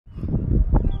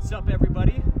What's up,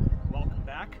 everybody? Welcome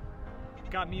back.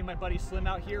 Got me and my buddy Slim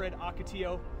out here at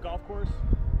Ocotillo Golf Course.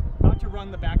 About to run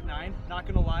the back nine. Not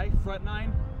gonna lie, front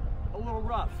nine, a little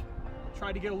rough.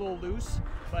 Tried to get a little loose,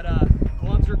 but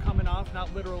gloves are coming off.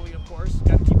 Not literally, of course.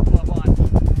 Got to keep the glove on.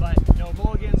 But no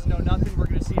mulligans, no nothing. We're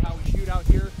gonna see how we shoot out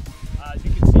here. As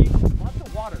you can see, lots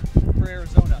of water for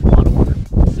Arizona. A lot of water.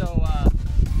 So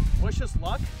wish us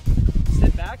luck.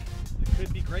 Sit back. It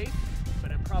could be great,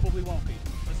 but it probably won't be.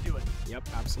 Let's do it. Yep,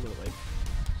 absolutely.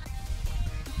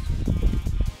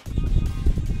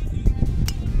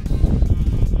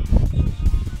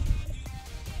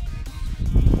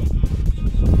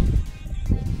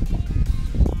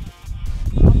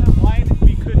 On that line,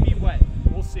 we could be wet.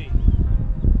 We'll see.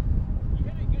 You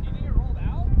hit it good. You think it rolled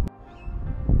out?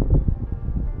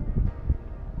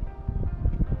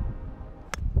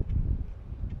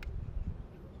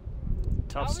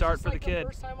 Tough start for the kid.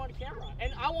 First time on camera,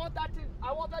 and I want that to.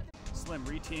 Slim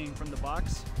re-teeing from the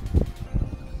box.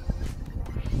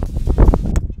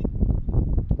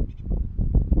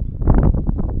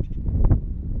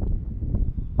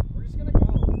 We're just gonna go.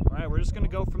 All right, we're just gonna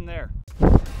go from there.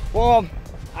 Well,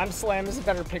 I'm Slim. This is a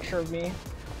better picture of me.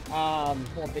 Well,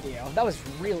 video. That was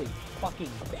really fucking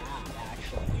bad,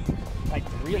 actually. Like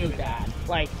really bad.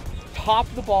 Like top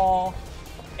the ball,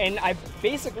 and I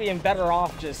basically am better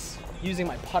off just using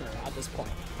my putter at this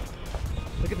point.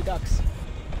 Look at the ducks.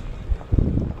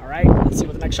 All right, let's see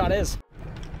what the next shot is.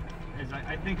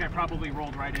 I think I probably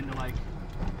rolled right into like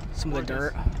Some of the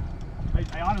dirt.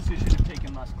 I honestly should have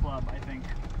taken less club, I think.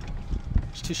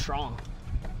 It's too strong.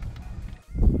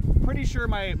 Pretty sure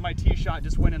my tee shot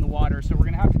just went in the water, so we're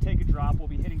gonna have to take a drop. We'll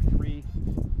be hitting 3.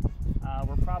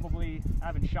 We're probably, I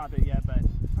haven't shot it yet, but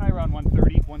probably around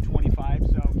 130, 125,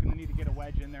 so we're gonna need to get a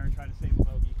wedge in there and try to save a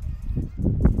bogey.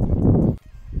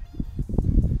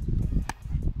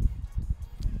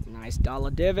 Nice dollar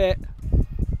divot.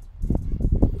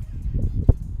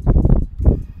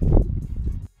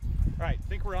 All right, I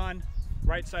think we're on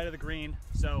right side of the green,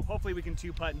 so hopefully we can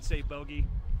 2-putt and save bogey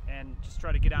and just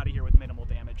try to get out of here with minimal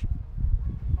damage.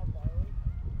 How far are we?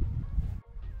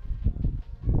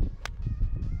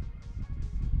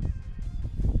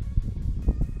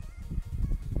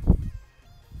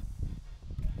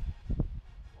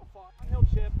 Hill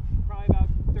chip, probably about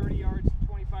 30 yards,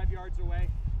 25 yards away.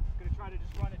 Gonna try to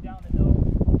just run it down the hill,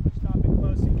 hopefully stop it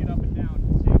close and get up and down,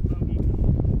 save bogey.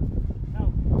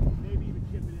 Hell, maybe even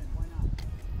chip it in, why not?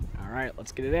 All right,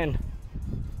 let's get it in.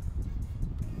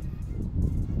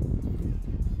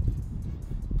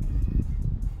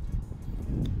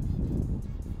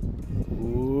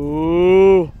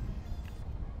 Ooh.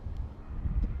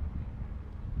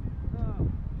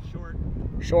 Short.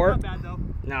 Short? Not bad though.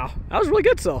 No, that was really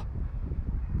good still.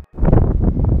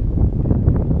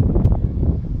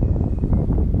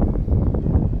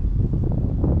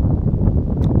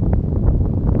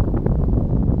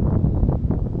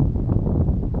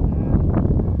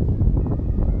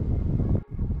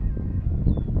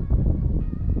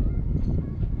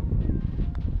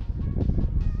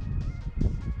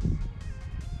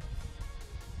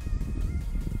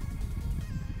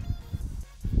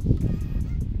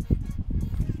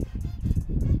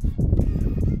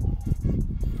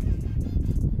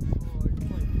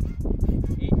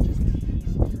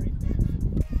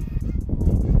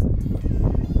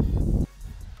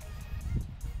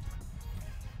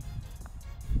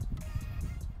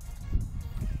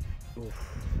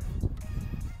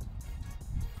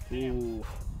 Ooh,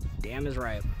 damn is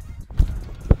right.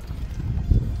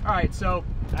 All right, so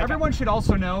everyone should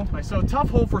also know, so tough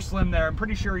hole for Slim there. I'm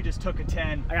pretty sure he just took a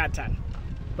 10. I got 10.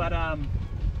 But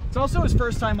it's also his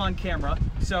first time on camera,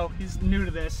 so he's new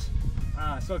to this,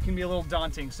 so it can be a little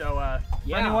daunting. So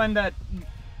for anyone that,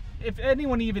 if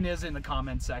anyone even is in the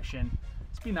comment section,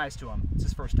 just be nice to him. It's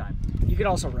his first time. You could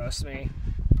also roast me.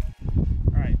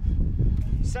 All right,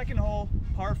 second hole,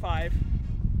 par 5.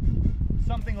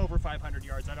 Something over 500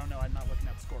 yards. I don't know. I'm not looking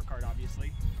at the scorecard,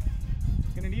 obviously.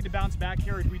 Gonna need to bounce back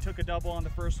here. We took a double on the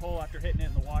first hole after hitting it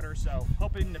in the water, so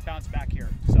hoping to bounce back here.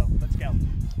 So let's go.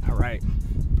 All right.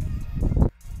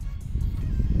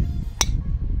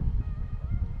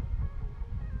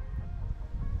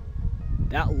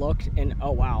 That looked in,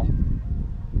 oh wow.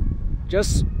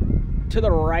 Just to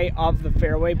the right of the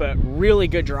fairway, but really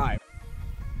good drive.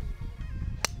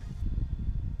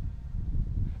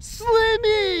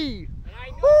 Slimmy!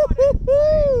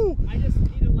 I just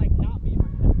need to like not be my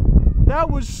head.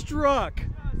 That was struck.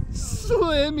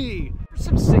 Slimmy.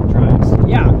 Some sick drives.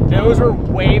 Yeah, those were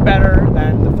way better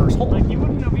than the first hole. Like you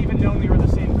wouldn't have even known we were the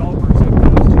same golfers after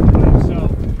those 2 times. So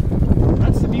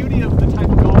that's the beauty of the type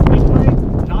of golf we play.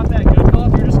 Not that good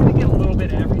golf. You're just gonna get a little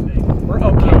bit of everything. We're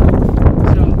okay.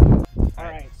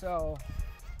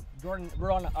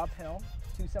 we're on an uphill,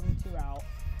 272 out.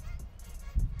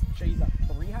 Should I use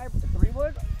a three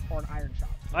wood or an iron shot?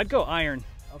 I'd go iron.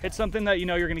 Okay. Hit something that you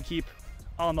know you're going to keep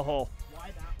on the hole.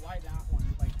 Why that one?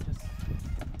 Like just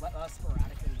let us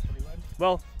sporadically with 3 wood?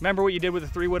 Well, remember what you did with the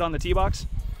 3 wood on the tee box?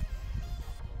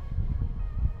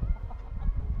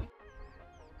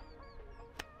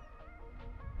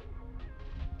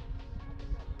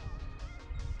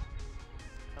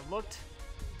 I looked.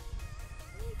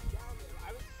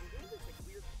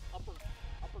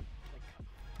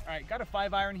 All right, got a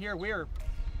 5 iron here. We're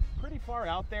pretty far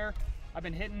out there. I've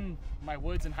been hitting my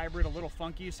woods and hybrid a little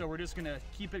funky, so we're just gonna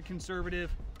keep it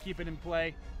conservative, keep it in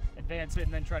play, advance it,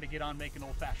 and then try to get on make an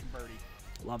old-fashioned birdie.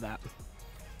 Love that.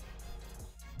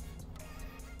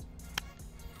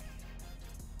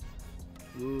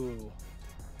 Ooh.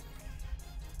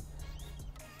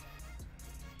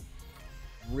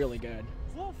 Really good.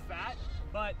 It's a little fat,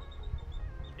 but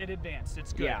it advanced.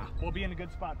 It's good. Yeah. We'll be in a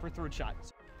good spot for third shot.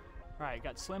 All right,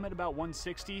 got Slim at about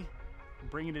 160,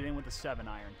 bringing it in with a 7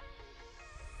 iron.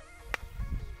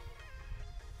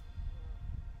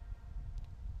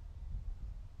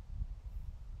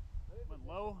 Went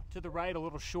low to the right, a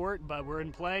little short, but we're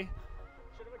in play.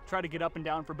 Try to get up and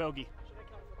down for bogey.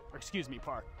 Or excuse me,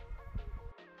 par.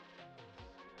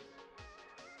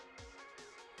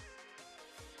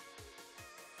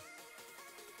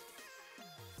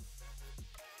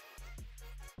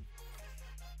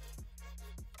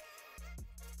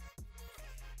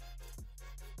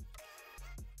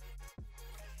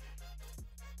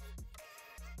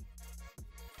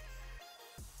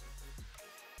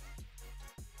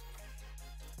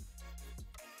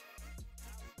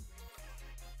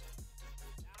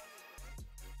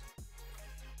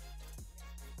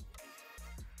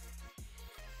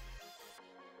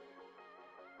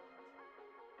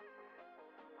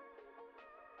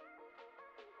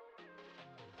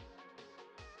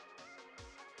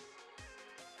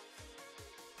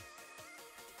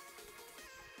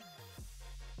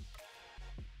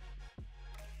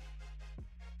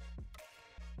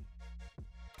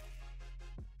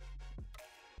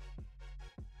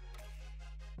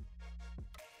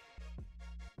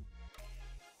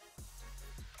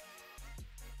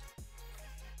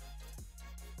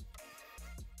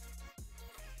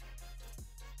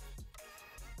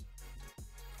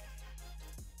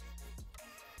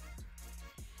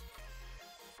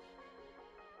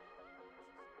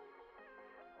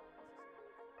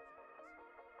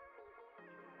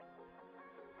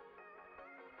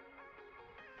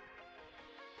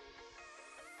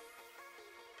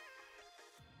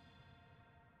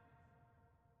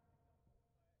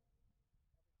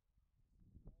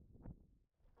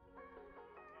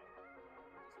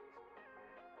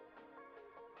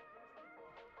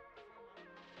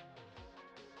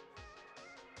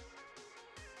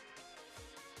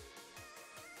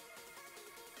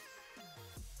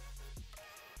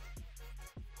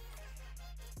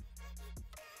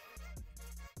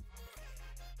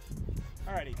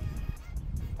 Alrighty,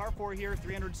 par 4 here,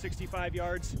 365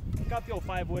 yards. Got the old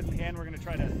 5 wood in hand. We're gonna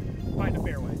try to find a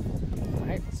fairway. All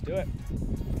right, let's do it.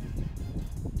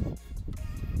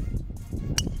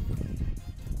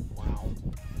 Wow.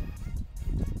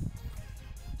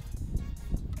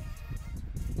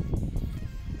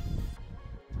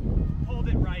 Hold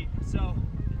it right, so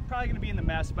probably gonna be in the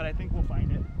mess, but I think we'll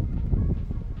find it.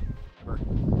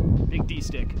 Big D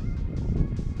stick.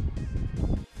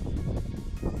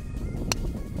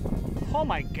 Oh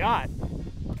my God,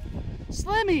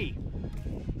 Slimmy!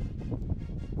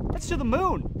 That's to the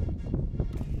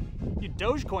moon. You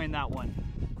Dogecoin that one.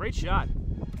 Great shot.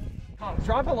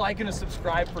 Drop a like and a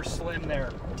subscribe for Slim there.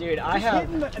 Dude, I have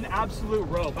hitting an absolute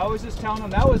rope. I was just telling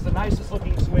him that was the nicest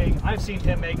looking swing I've seen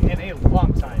him make in a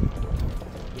long time.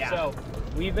 Yeah. So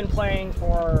we've been playing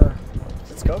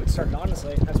since COVID started,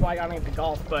 honestly. That's why I got into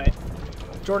golf, but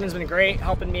Jordan's been great,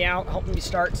 helping me out, helping me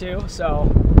start too. So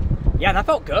yeah, that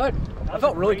felt good. That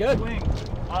felt really good. Swing.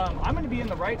 I'm going to be in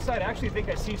the right side. I actually think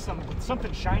I see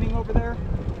something shining over there.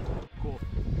 Cool.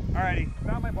 Alrighty,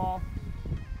 found my ball.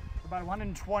 We're about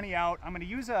 120 out. I'm going to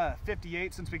use a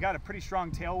 58 since we got a pretty strong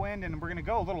tailwind, and we're going to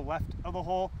go a little left of the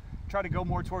hole. Try to go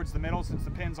more towards the middle since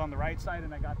the pin's on the right side,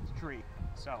 and I got the tree.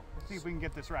 So let's see if we can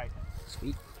get this right.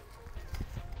 Sweet.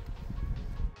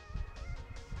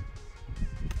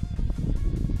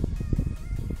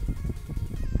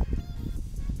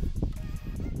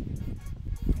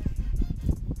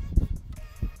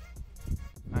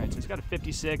 It's got a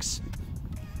 56,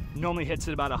 normally hits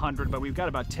it about 100, but we've got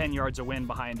about 10 yards of wind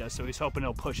behind us, so he's hoping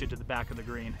he'll push it to the back of the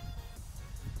green.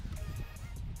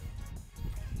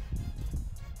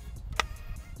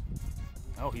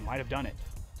 Oh, he might have done it.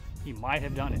 He might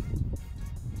have done it.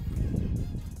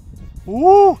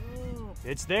 Ooh!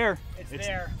 It's there. It's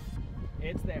there.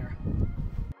 It's there.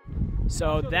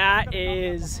 So that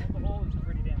is,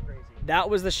 that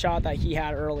was the shot that he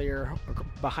had earlier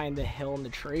behind the hill in the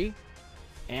tree.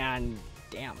 And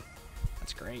damn,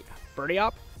 that's great. Birdie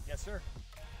up? Yes, sir.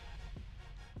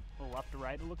 A little left to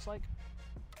right, it looks like.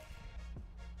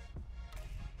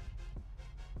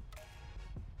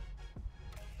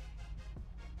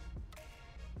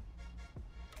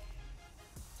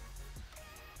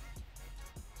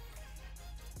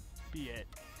 Be it.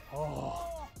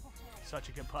 Oh, such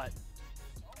a good putt.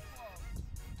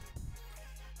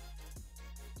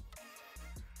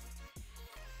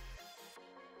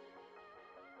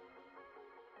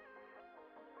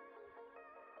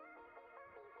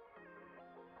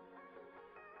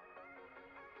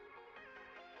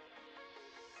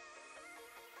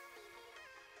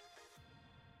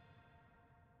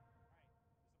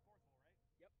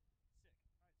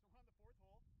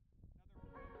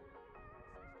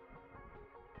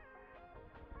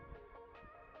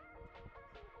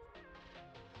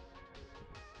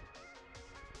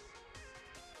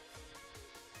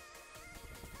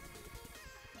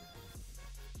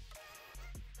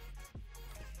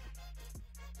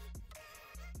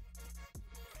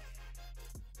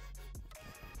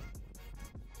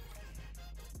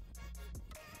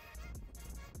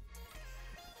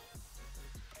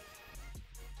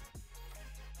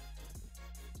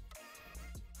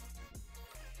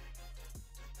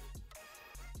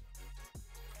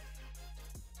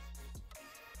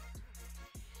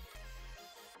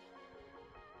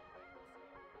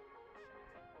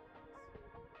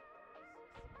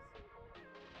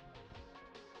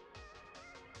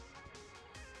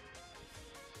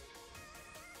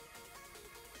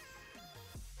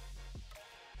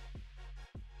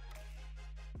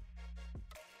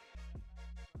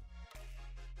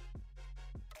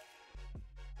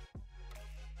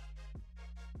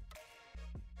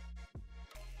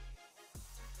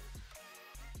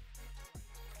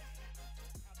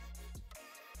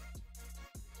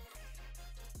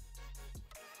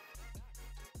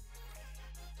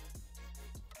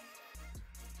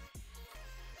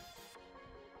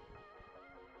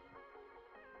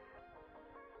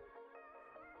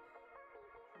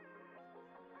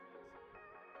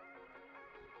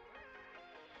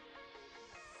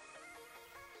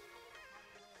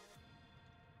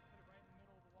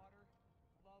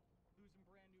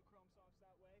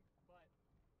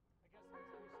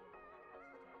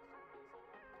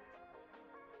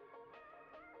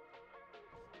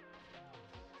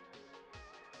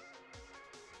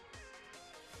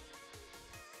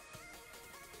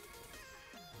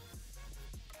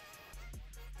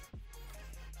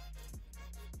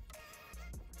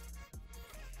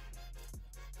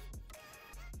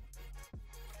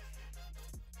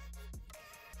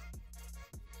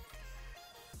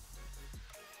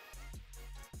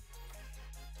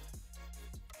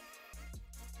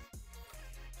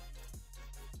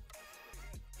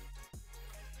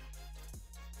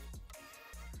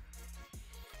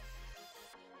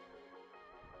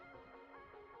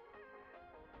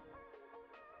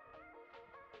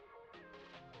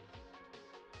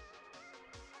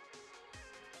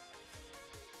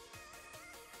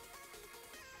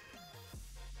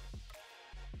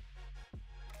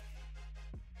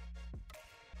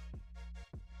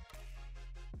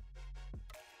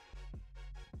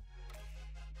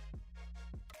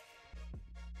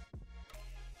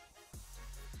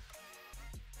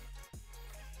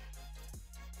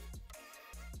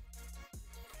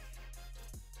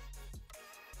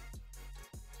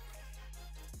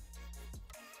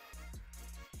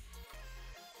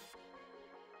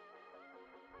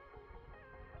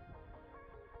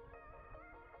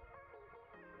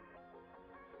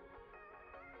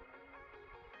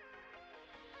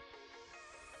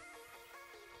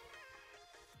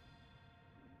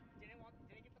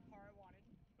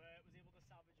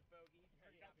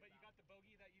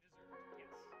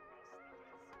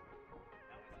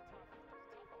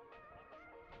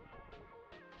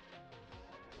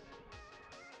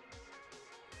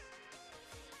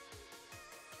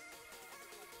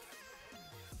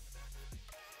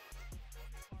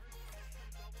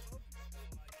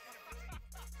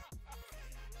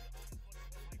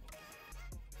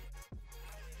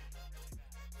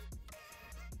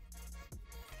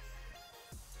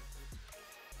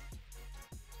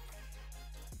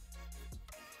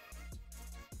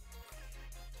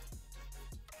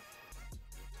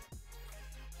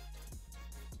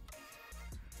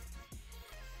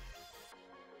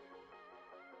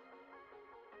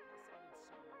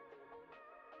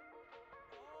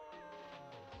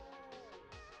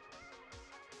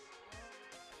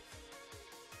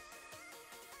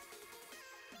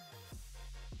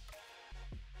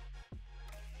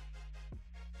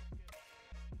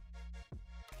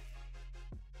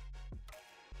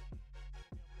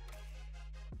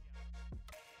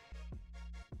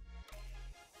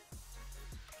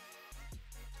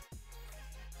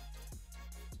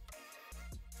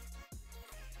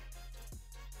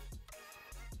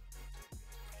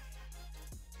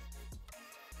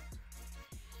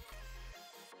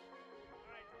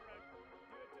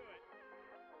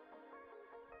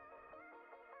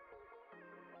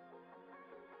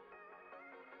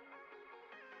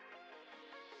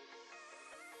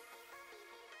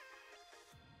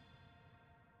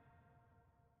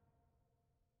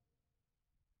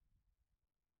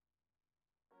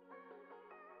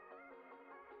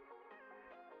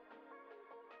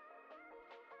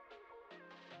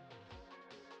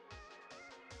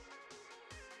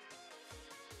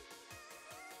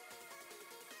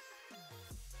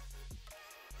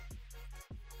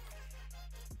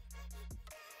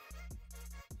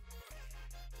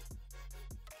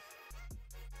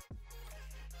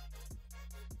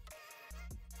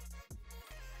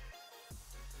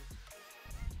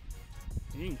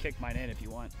 You can kick mine in if you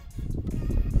want.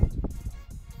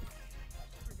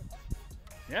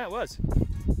 Yeah, it was.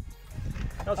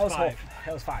 That was 5.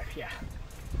 That was 5, yeah.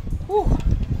 Whew.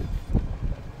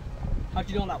 How'd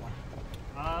you do on that one?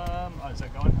 Oh, is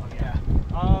that going? Oh, yeah.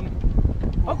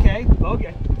 Okay,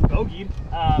 bogeyed.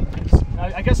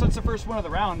 I guess that's the first one of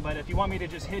the round, but if you want me to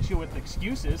just hit you with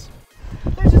excuses,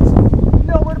 there's just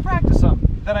nowhere to practice them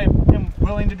that I am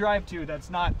willing to drive to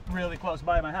that's not really close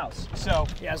by my house. So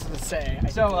yeah, I was gonna say, I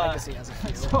think Legacy has a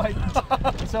few.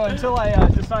 So until I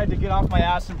decide to get off my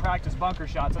ass and practice bunker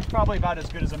shots, that's probably about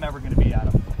as good as I'm ever going to be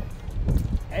at them.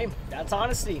 Hey, that's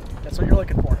honesty. That's what you're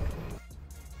looking for.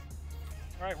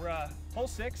 All right, we're hole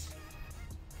 6.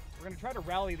 We're going to try to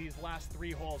rally these last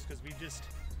 3 holes because we just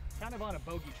kind of on a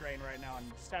bogey train right now and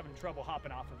just having trouble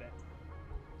hopping off of it.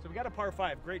 So we got a par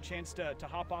 5, great chance to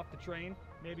hop off the train,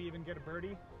 maybe even get a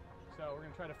birdie. So we're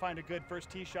going to try to find a good first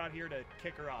tee shot here to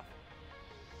kick her off.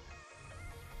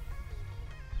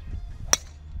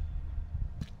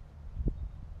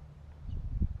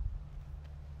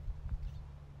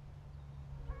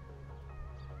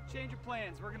 Change of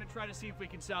plans. We're going to try to see if we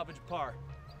can salvage a par.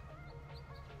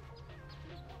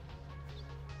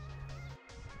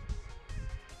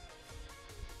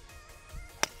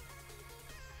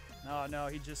 No,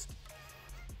 he just...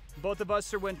 Both of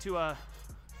us went to a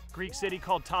Greek city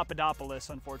called Papadopoulos,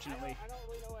 unfortunately. I don't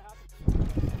really know what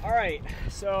happened. All right,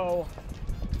 so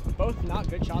both not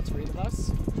good shots for either of us.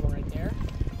 One right there.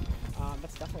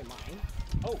 That's definitely mine.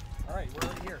 Oh, all right, we're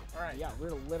already here. All right. Yeah,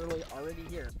 we're literally already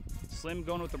here. Slim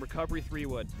going with the recovery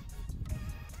 3-wood.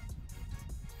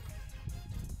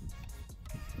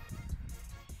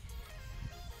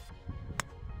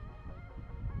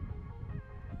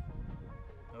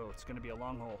 Oh, it's going to be a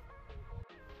long hole.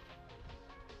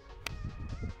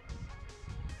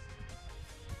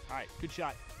 All right, good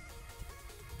shot.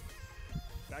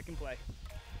 Back in play.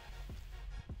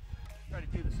 Try to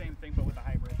do the same thing, but with a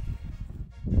hybrid.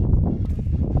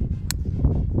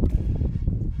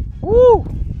 Woo!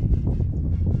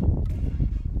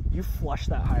 You flushed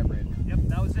that hybrid. Yep,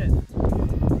 that was it.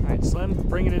 All right, Slim,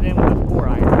 bringing it in with a 4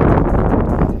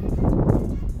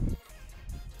 iron.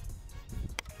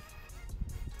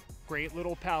 Great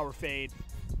little power fade.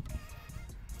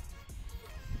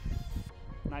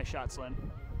 Nice shot, Slim.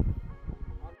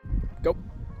 Go.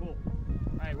 Cool. All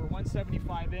right, we're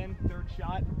 175 in, 3rd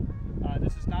shot.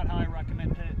 This is not how I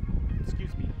recommend it.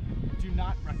 Excuse me. Do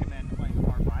not recommend playing a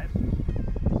par 5.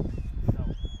 So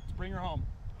let's bring her home.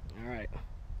 All right.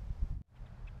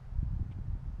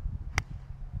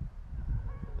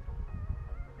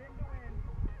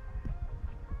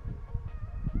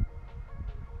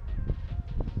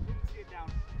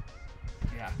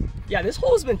 Yeah, this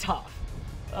hole's been tough.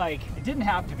 Like, it didn't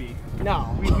have to be.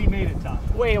 No. We made it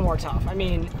tough. Way more tough. I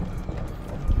mean,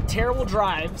 terrible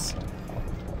drives,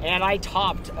 and I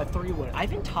topped a 3-wood. I've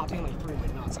been topping like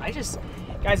 3-wood nuts. Guys,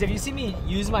 if you see me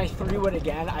use my 3-wood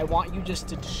again, I want you just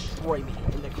to destroy me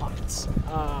in the comments.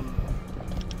 I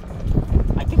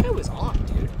think I was on,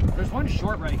 dude. There's one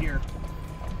short right here.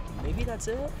 Maybe that's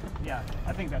it? Yeah,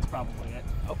 I think that's probably it.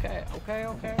 Okay.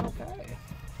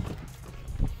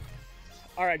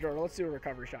 All right, Jordan, let's do a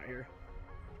recovery shot here.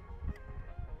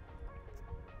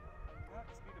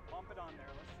 Just need to bump it on there.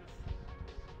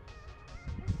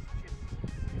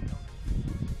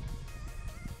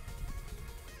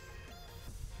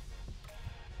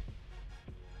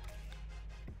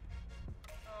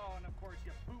 Oh, and of course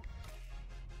you boot.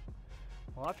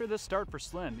 Well, after this start for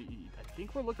Slim, I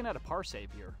think we're looking at a par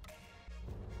save here.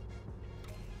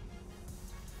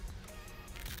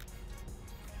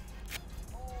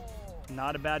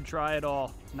 Not a bad try at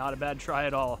all. Not a bad try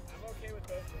at all. I'm okay with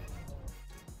both.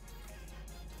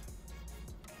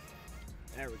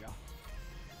 There we go.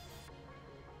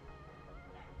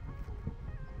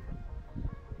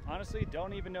 Honestly,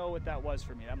 don't even know what that was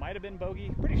for me. That might have been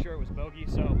bogey. Pretty sure it was bogey,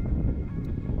 so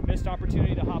missed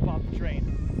opportunity to hop off the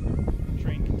train. The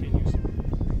train continues.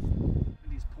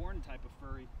 These porn type of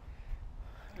furry.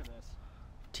 Look at this.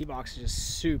 T-box is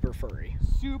just super furry.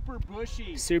 Super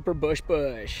bushy. Super bush.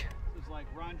 This is like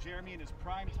Ron Jeremy in his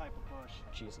prime type of bush.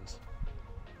 Jesus.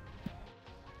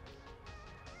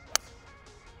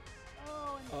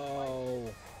 Oh.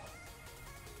 Oh,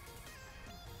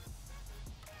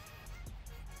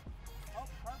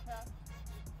 car path.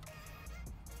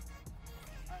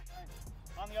 All right.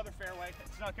 On the other fairway.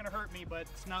 It's not going to hurt me, but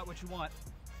it's not what you want.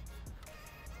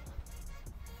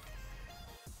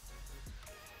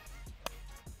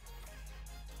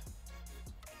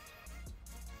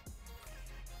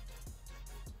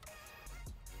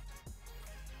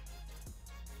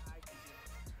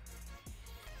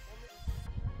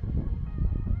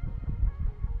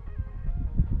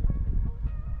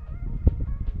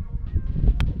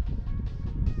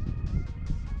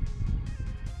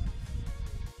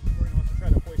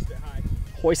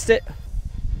 Hoist it.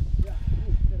 Yeah,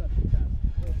 sit up fast.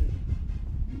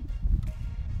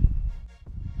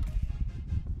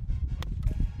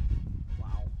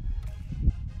 Wow.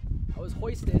 I was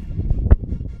hoisted.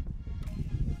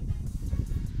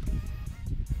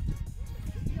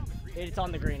 It's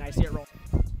on the green. I see it roll.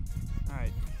 All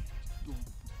right.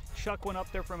 Chuck one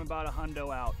up there from about a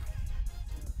hundo out.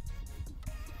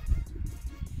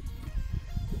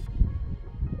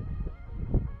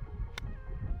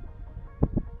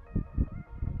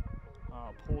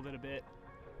 Pulled it a bit.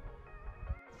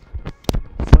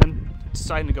 Slim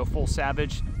deciding to go full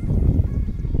savage.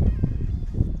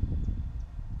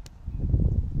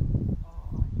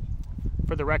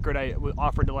 For the record, I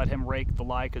offered to let him rake the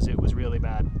lie because it was really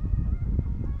bad.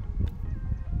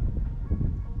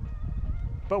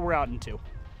 But we're out in 2.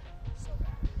 So bad.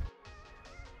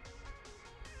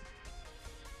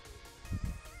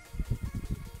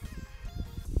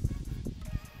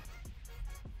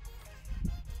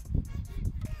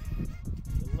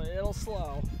 A little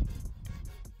slow.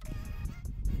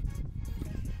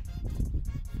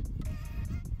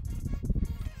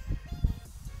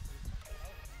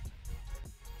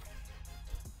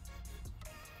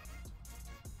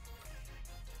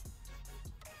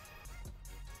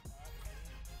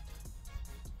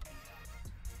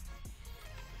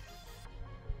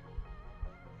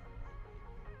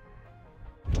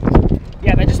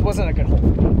 Yeah, that just wasn't a good hole. I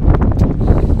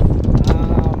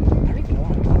don't even know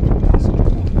what I'm talking about.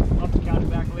 I'll have to count it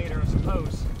back later, I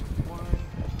suppose.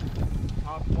 1,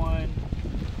 off 1,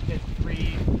 hit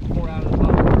 3, 4 out of the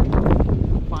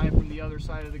bunker, 5 from the other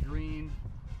side of the green,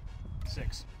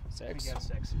 6. 6. We got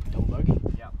 6. Double bogey.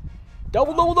 Yeah.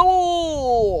 Double, double,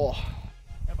 double!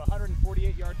 I have a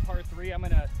 148-yard par 3. I'm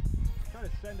gonna try to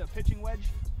send a pitching wedge,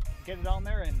 get it on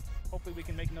there, and hopefully we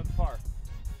can make another par.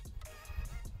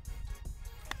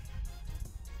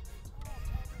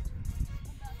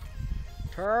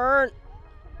 Turn.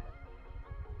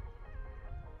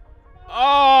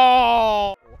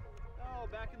 Oh! Oh,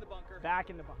 back in the bunker. Back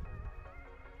in the bunker.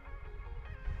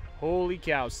 Holy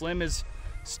cow, Slim is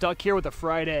stuck here with a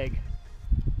fried egg.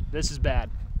 This is bad.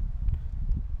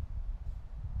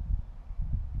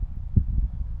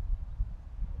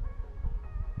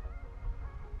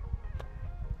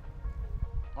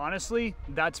 Honestly,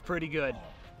 that's pretty good.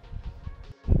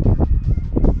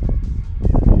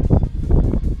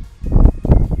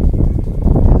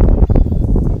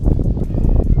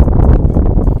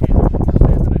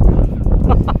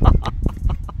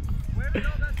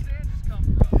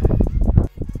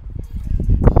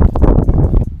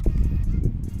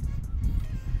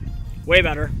 Way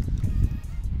better.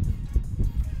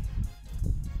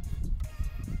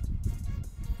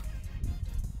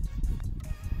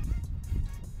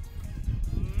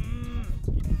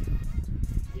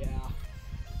 Yeah.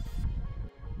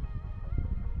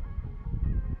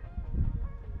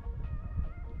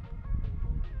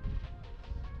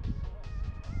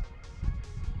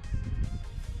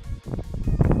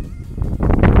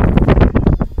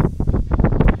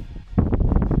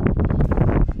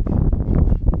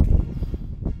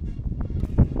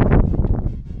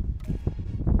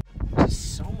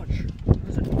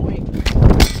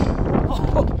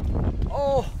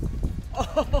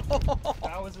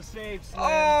 That was a save, Slim.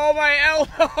 Oh, my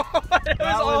elbow!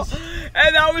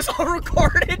 And that was all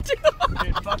recorded too.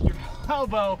 Dude, fuck your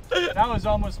elbow. That was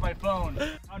almost my phone.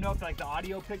 I don't know if like the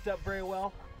audio picked up very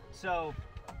well. So,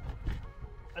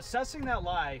 assessing that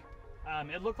lie,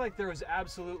 it looked like there was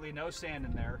absolutely no sand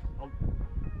in there.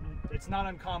 It's not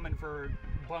uncommon for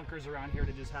bunkers around here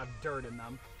to just have dirt in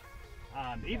them.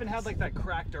 It even had like that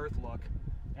cracked earth look,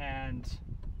 and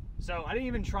so I didn't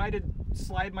even try to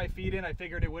slide my feet in. I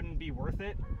figured it wouldn't be worth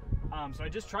it. So I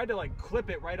just tried to like clip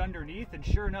it right underneath, and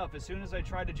sure enough, as soon as I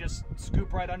tried to just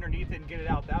scoop right underneath it and get it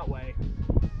out that way,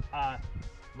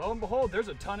 lo and behold, there's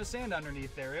a ton of sand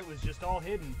underneath there. It was just all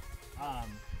hidden.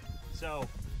 So,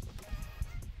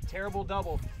 terrible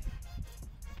double.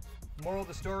 Moral of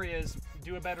the story is,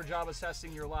 do a better job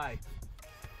assessing your lie,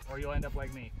 or you'll end up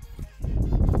like me.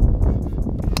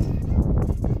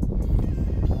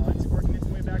 It's working its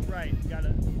way back right. You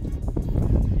gotta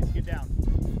just get down.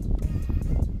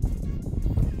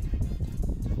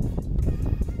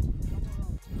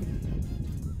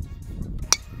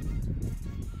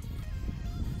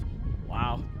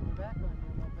 Wow.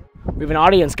 We have an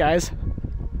audience, guys.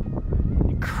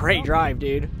 Great drive,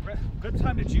 dude. Good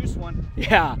time to juice one.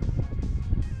 Yeah.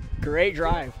 Great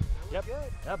drive. Yep,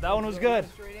 that one was good.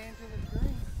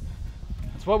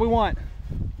 That's what we want.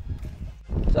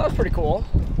 So that was pretty cool.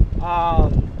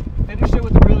 Finished it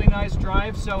with a really nice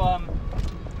drive, so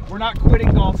we're not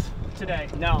quitting golf today.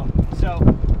 No. So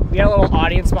We had a little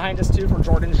audience behind us too for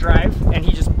Jordan's drive, and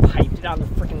he just piped it on the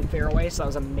freaking fairway, so that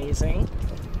was amazing.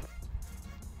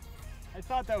 I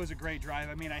thought that was a great drive.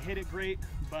 I mean, I hit it great,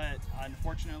 but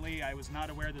unfortunately, I was not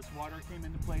aware this water came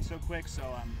into play so quick, so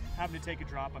I'm having to take a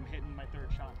drop. I'm hitting my third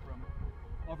shot from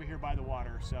over here by the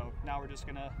water, so now we're just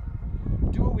gonna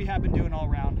do what we have been doing all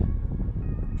around,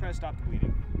 try to stop the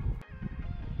bleeding.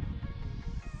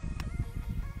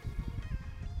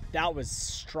 That was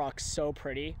struck so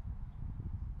pretty.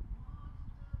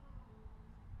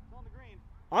 It's on the green.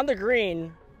 On the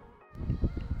green.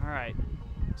 All right,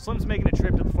 Slim's making a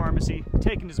trip to the pharmacy,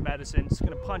 taking his medicine. He's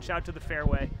gonna punch out to the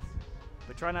fairway,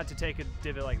 but try not to take a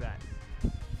divot like that.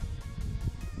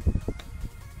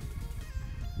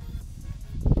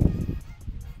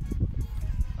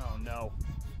 Oh no.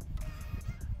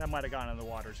 That might have gone in the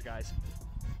waters, guys.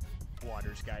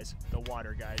 Waters, guys. The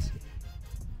water, guys.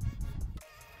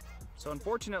 So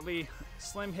unfortunately,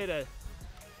 Slim hit a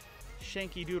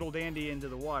shanky doodle dandy into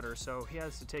the water, so he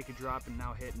has to take a drop and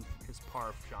now hit his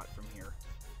par shot from here.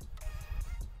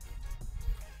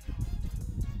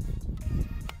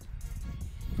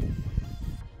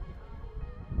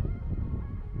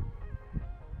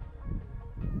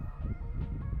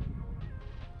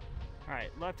 All right,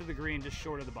 left of the green, just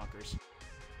short of the bunkers.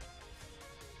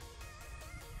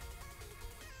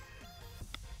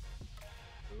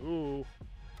 Ooh.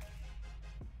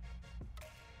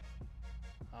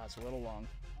 Oh, it's a little long.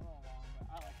 A little long, but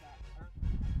I like that.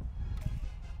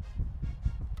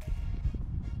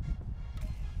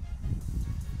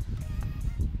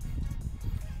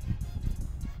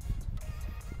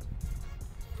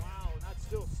 Wow, that's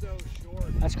still so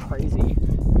short. That's crazy.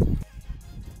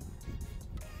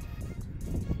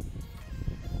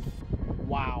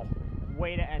 Wow.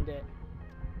 Way to end it.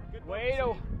 Way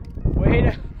to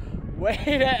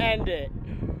end it.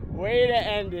 Way to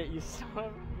end it, you son of a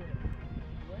bitch.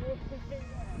 Way to end it.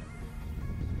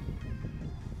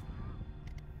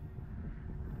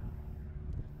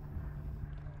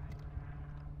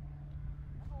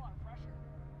 That's a lot of pressure.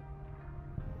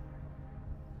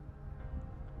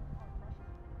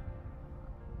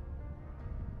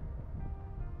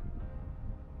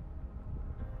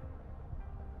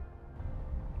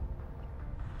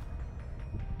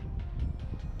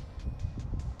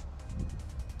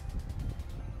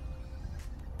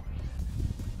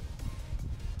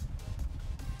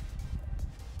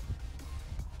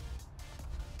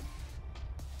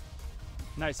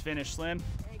 Nice finish, Slim.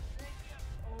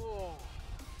 Oh.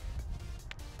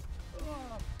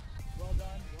 Well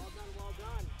done. Well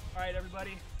done. All right,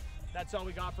 everybody. That's all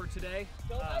we got for today.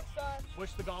 Till next time.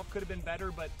 Wish the golf could have been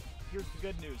better, but here's the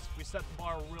good news. We set the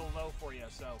bar real low for you,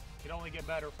 so it can only get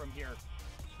better from here.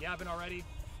 If you haven't already,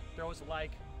 throw us a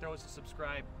like, throw us a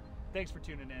subscribe. Thanks for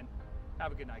tuning in.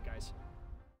 Have a good night, guys.